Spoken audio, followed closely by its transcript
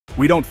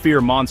We don't fear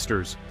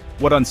monsters.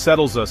 What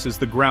unsettles us is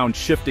the ground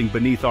shifting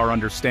beneath our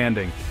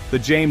understanding. The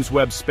James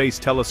Webb Space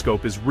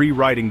Telescope is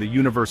rewriting the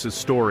universe's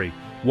story,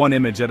 one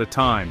image at a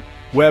time.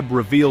 Webb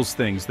reveals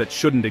things that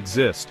shouldn't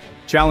exist,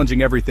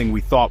 challenging everything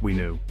we thought we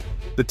knew.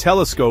 The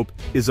telescope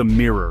is a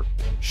mirror,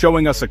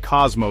 showing us a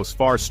cosmos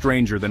far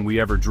stranger than we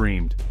ever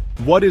dreamed.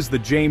 What is the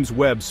James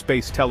Webb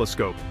Space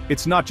Telescope?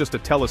 It's not just a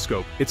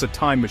telescope, it's a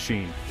time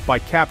machine. By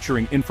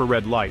capturing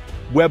infrared light,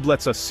 Webb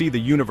lets us see the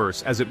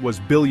universe as it was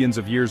billions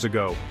of years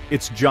ago.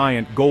 Its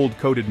giant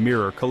gold-coated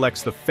mirror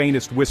collects the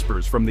faintest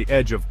whispers from the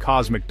edge of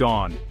cosmic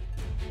dawn.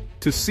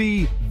 To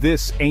see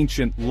this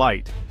ancient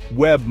light,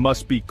 Webb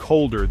must be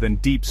colder than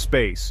deep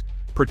space,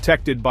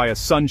 protected by a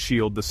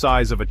sunshield the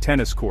size of a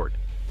tennis court.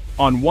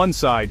 On one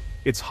side,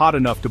 it's hot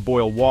enough to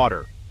boil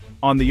water.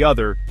 On the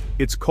other,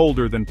 it's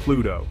colder than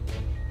Pluto.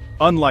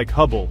 Unlike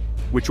Hubble,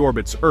 which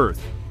orbits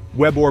Earth,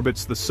 Webb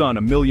orbits the Sun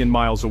 1,000,000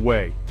 miles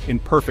away, in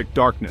perfect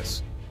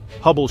darkness.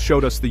 Hubble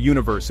showed us the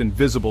universe in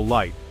visible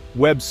light.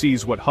 Webb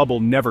sees what Hubble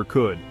never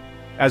could.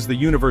 As the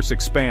universe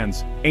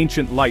expands,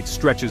 ancient light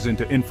stretches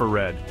into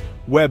infrared.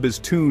 Webb is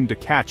tuned to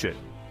catch it.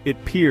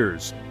 It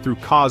peers through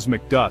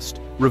cosmic dust,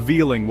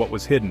 revealing what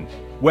was hidden.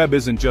 Webb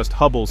isn't just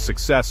Hubble's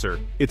successor,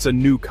 it's a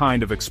new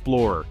kind of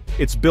explorer.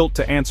 It's built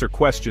to answer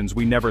questions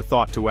we never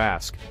thought to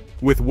ask.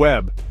 With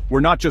Webb, we're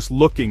not just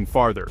looking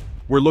farther,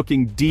 we're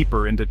looking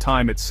deeper into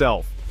time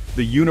itself.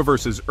 The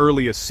universe's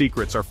earliest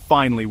secrets are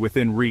finally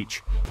within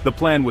reach. The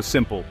plan was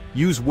simple: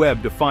 use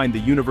Webb to find the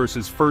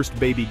universe's first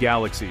baby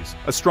galaxies.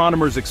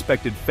 Astronomers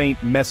expected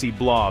faint, messy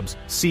blobs,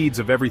 seeds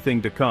of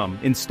everything to come.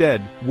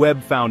 Instead,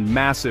 Webb found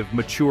massive,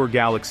 mature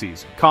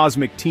galaxies,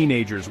 cosmic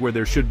teenagers where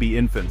there should be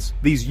infants.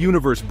 These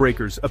universe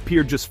breakers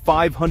appeared just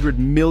 500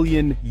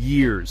 million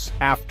years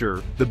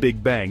after the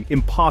Big Bang,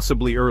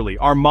 impossibly early.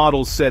 Our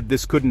models said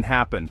this couldn't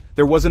happen.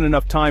 There wasn't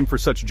enough time for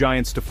such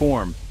giants to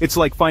form. It's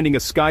like finding a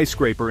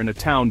skyscraper in a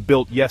town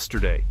built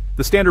yesterday.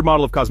 The standard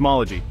model of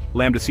cosmology,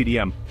 lambda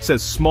CDM,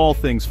 says small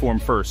things form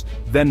first,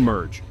 then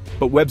merge.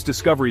 But Webb's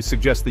discoveries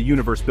suggest the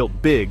universe built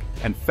big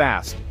and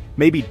fast.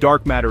 Maybe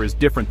dark matter is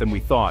different than we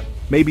thought.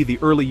 Maybe the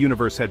early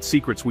universe had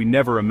secrets we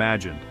never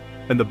imagined.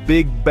 And the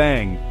Big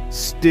Bang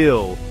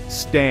still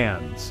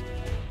stands.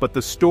 But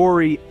the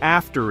story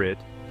after it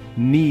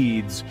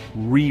needs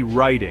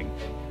rewriting.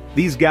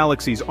 These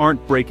galaxies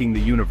aren't breaking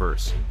the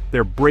universe.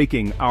 They're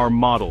breaking our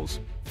models,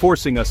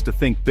 forcing us to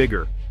think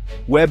bigger.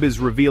 Webb is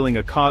revealing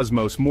a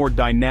cosmos more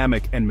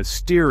dynamic and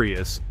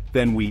mysterious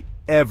than we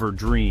ever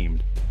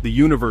dreamed. The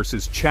universe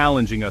is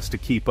challenging us to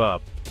keep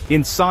up.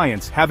 In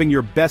science, having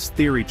your best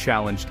theory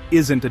challenged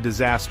isn't a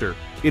disaster.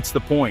 It's the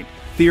point.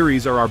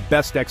 Theories are our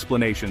best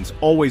explanations,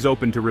 always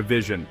open to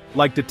revision.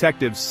 Like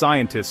detectives,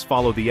 scientists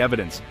follow the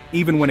evidence,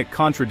 even when it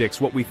contradicts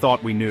what we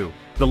thought we knew.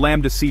 The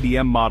lambda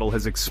CDM model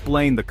has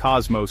explained the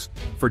cosmos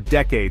for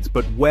decades,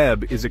 but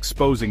Webb is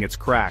exposing its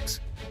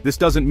cracks. This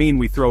doesn't mean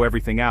we throw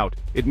everything out,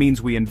 it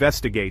means we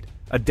investigate,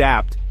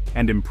 adapt,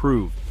 and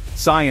improve.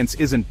 Science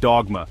isn't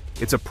dogma,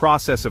 it's a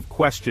process of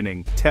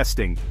questioning,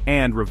 testing,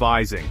 and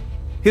revising.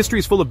 History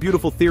is full of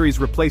beautiful theories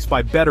replaced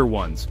by better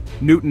ones,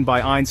 Newton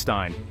by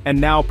Einstein,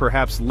 and now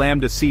perhaps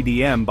lambda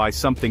CDM by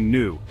something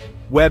new.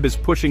 Webb is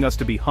pushing us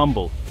to be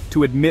humble,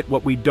 to admit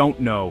what we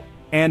don't know,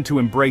 and to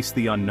embrace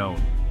the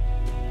unknown.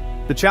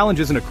 The challenge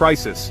isn't a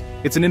crisis,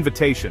 it's an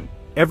invitation.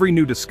 Every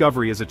new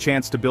discovery is a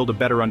chance to build a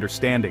better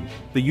understanding.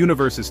 The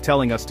universe is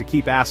telling us to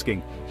keep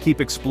asking, keep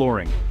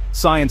exploring.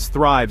 Science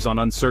thrives on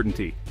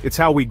uncertainty. It's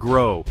how we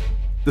grow.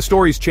 The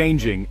story's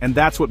changing, and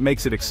that's what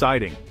makes it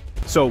exciting.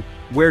 So,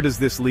 where does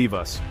this leave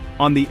us?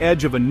 On the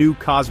edge of a new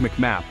cosmic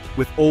map,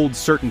 with old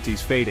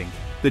certainties fading.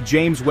 The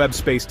James Webb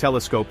Space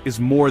Telescope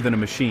is more than a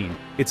machine.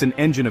 It's an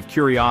engine of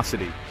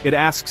curiosity. It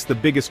asks the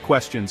biggest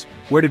questions: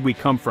 where did we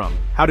come from?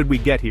 How did we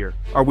get here?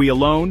 Are we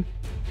alone?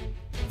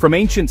 From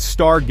ancient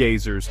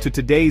stargazers to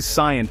today's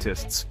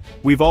scientists,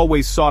 we've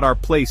always sought our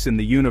place in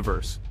the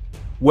universe.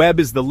 Webb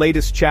is the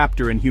latest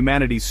chapter in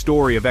humanity's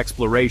story of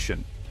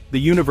exploration. The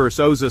universe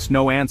owes us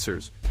no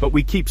answers, but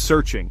we keep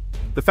searching.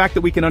 The fact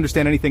that we can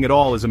understand anything at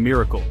all is a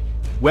miracle.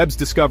 Webb's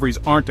discoveries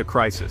aren't a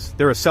crisis,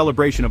 they're a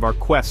celebration of our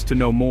quest to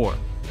know more.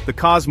 The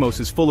cosmos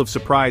is full of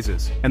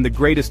surprises, and the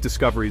greatest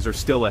discoveries are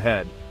still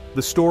ahead.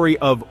 The story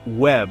of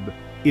Webb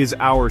is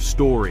our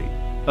story,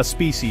 a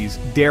species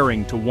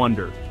daring to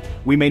wonder.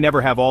 We may never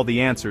have all the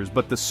answers,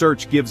 but the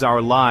search gives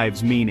our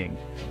lives meaning.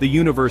 The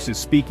universe is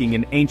speaking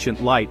in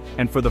ancient light,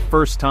 and for the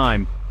first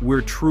time,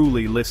 we're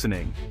truly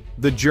listening.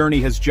 The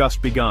journey has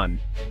just begun,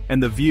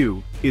 and the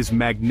view is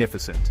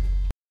magnificent.